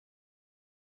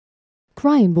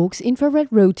KREYENBORG's infrared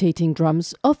rotating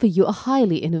drums offer you a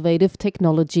highly innovative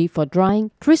technology for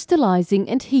drying, crystallizing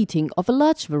and heating of a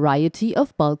large variety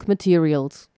of bulk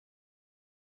materials.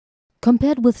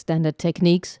 Compared with standard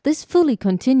techniques, this fully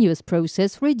continuous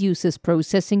process reduces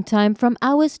processing time from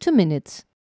hours to minutes.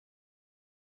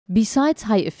 Besides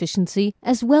high efficiency,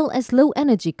 as well as low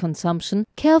energy consumption,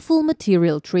 careful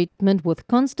material treatment with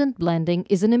constant blending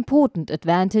is an important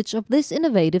advantage of this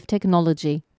innovative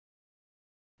technology.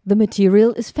 The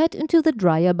material is fed into the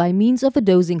dryer by means of a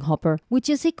dosing hopper, which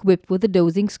is equipped with a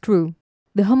dosing screw.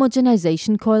 The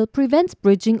homogenization coil prevents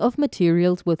bridging of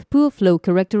materials with poor flow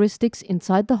characteristics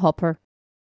inside the hopper.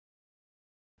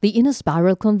 The inner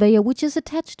spiral conveyor, which is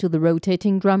attached to the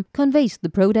rotating drum, conveys the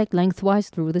product lengthwise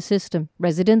through the system.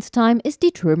 Residence time is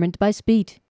determined by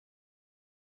speed.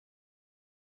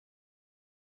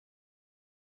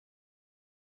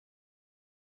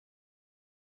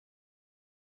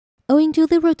 Owing to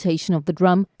the rotation of the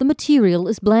drum, the material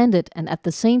is blended and at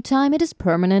the same time it is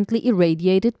permanently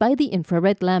irradiated by the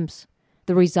infrared lamps.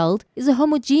 The result is a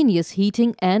homogeneous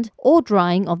heating and/or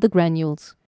drying of the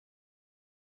granules.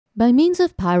 By means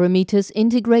of pyrometers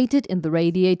integrated in the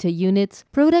radiator units,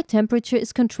 product temperature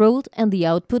is controlled and the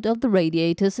output of the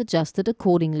radiators adjusted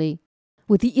accordingly.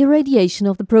 With the irradiation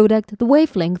of the product, the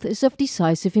wavelength is of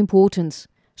decisive importance.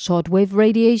 Shortwave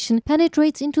radiation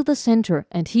penetrates into the center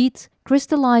and heats,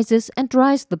 crystallizes and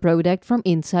dries the product from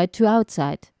inside to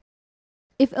outside.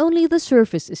 If only the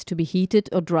surface is to be heated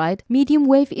or dried, medium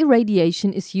wave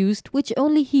irradiation is used, which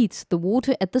only heats the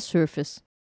water at the surface.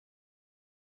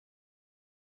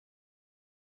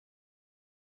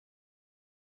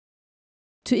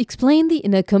 To explain the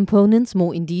inner components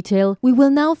more in detail, we will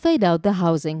now fade out the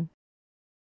housing.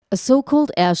 A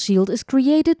so-called air shield is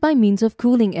created by means of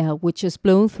cooling air, which is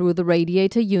blown through the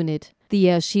radiator unit. The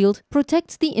air shield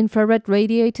protects the infrared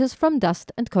radiators from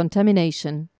dust and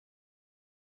contamination.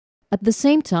 At the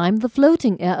same time, the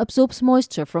floating air absorbs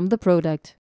moisture from the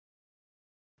product.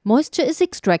 Moisture is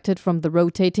extracted from the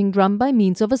rotating drum by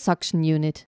means of a suction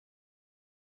unit.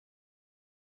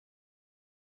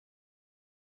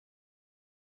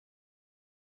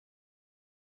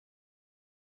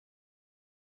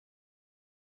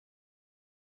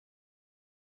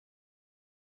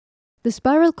 The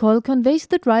spiral coil conveys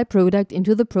the dry product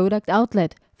into the product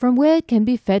outlet, from where it can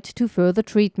be fed to further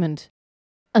treatment.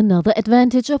 Another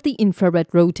advantage of the infrared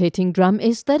rotating drum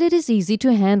is that it is easy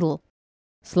to handle.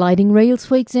 Sliding rails,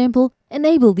 for example,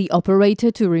 enable the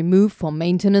operator to remove for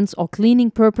maintenance or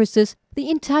cleaning purposes the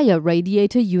entire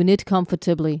radiator unit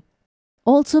comfortably.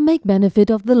 Also make benefit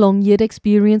of the long-year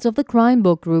experience of the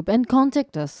KREYENBORG Group and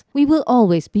contact us. We will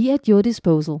always be at your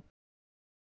disposal.